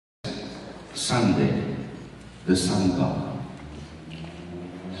Sunday, the sun god.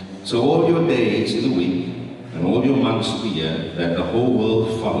 So all your days in the week and all your months of the year that the whole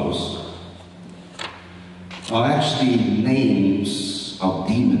world follows are actually names of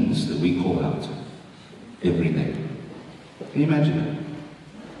demons that we call out every day. Can you imagine that?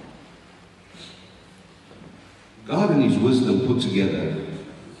 God in His wisdom put together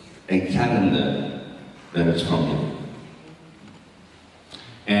a calendar that is from Him.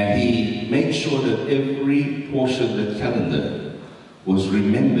 And He made sure that every portion of the calendar was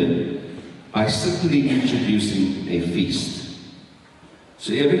remembered by simply introducing a feast.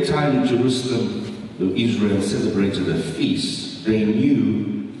 So every time Jerusalem, Israel celebrated a feast, they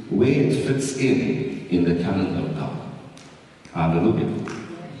knew where it fits in the calendar of God. Hallelujah.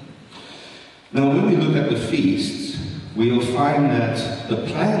 Now when we look at the feasts, we'll find that the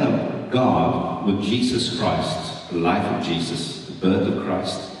plan of God with Jesus Christ, the life of Jesus, the birth of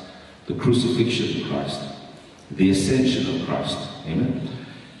Christ, the crucifixion of Christ, the ascension of Christ, amen?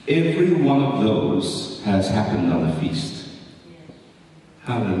 Every one of those has happened on a feast.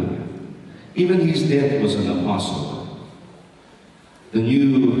 Hallelujah. Even His death was on a Passover. The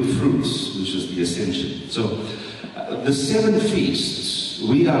new fruits, which is the ascension. So the 7 feasts,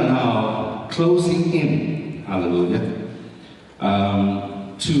 we are now closing in, hallelujah,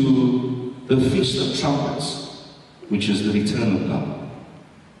 to the Feast of Trumpets, which is the return of God.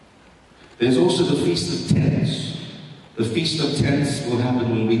 There's also the Feast of Tents. The Feast of Tents will happen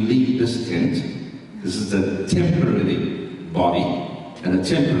when we leave this tent. This is a temporary body and a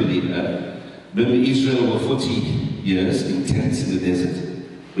temporary earth. Remember, Israel were 40 years in tents in the desert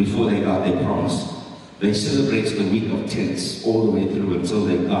before they got their promise. They celebrated the week of tents all the way through until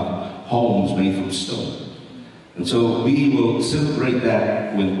they got homes made from stone. And so we will celebrate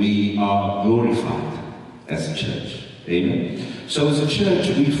that when we are glorified as a church. Amen. So as a church,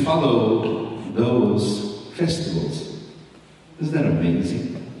 we follow those festivals. Isn't that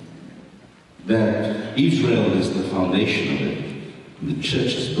amazing? That Israel is the foundation of it. The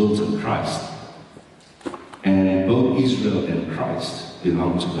church is built on Christ. And both Israel and Christ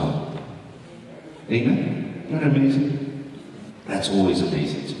belong to God. Amen? Isn't that amazing? That's always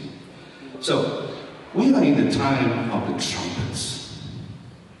amazing to me. So, we are in the time of the trumpets.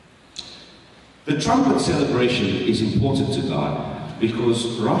 The trumpet celebration is important to God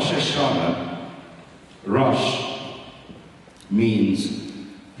because Rosh Hashanah, Rosh means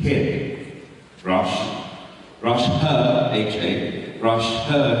head. Rosh H-A, Rosh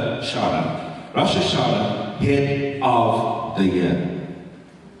Hashanah. Rosh Hashanah, head of the year.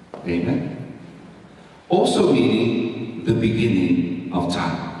 Amen? Also meaning the beginning of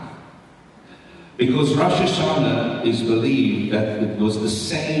time. Because Rosh Hashanah is believed that it was the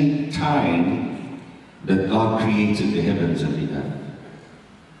same time that God created the heavens and the earth.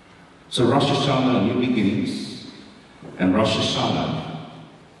 So Rosh Hashanah, new beginnings, and Rosh Hashanah,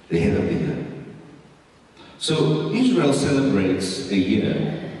 the head of the year. So Israel celebrates a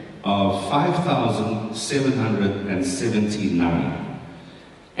year of 5,779,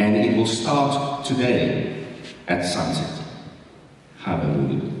 and it will start today at sunset.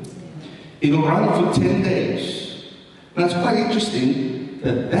 Hallelujah. It will run for 10 days. Now it's quite interesting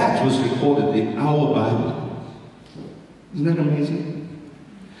that that was recorded in our Bible. Isn't that amazing?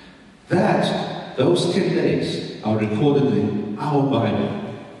 Those 10 days are recorded in our Bible.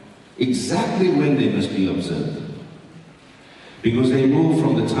 Exactly when they must be observed. Because they move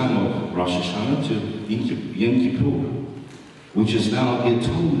from the time of Rosh Hashanah to Yom Kippur, which is now the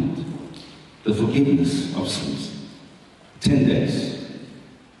atonement, the forgiveness of sins. 10 days.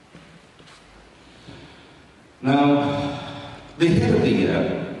 Now, the head of the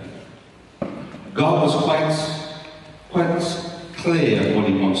year, God was quite clear what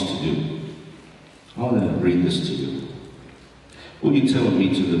He wants to do. I want to read this to you. Will you turn with me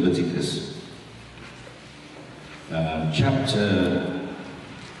to Leviticus, chapter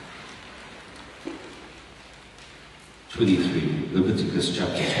 23. Leviticus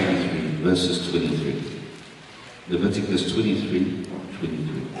chapter 23, verses 23. Leviticus 23,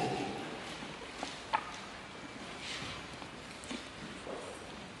 23.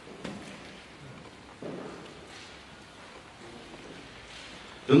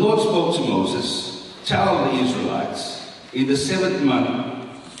 The Lord spoke to Moses, "Tell the Israelites, in the 7th month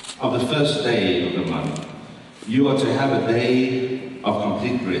of the first day of the month, you are to have a day of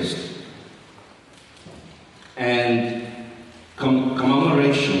complete rest and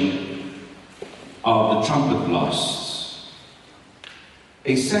commemoration of the trumpet blasts,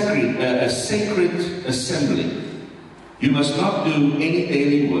 a sacred assembly. You must not do any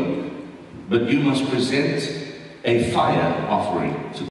daily work, but you must present a fire offering to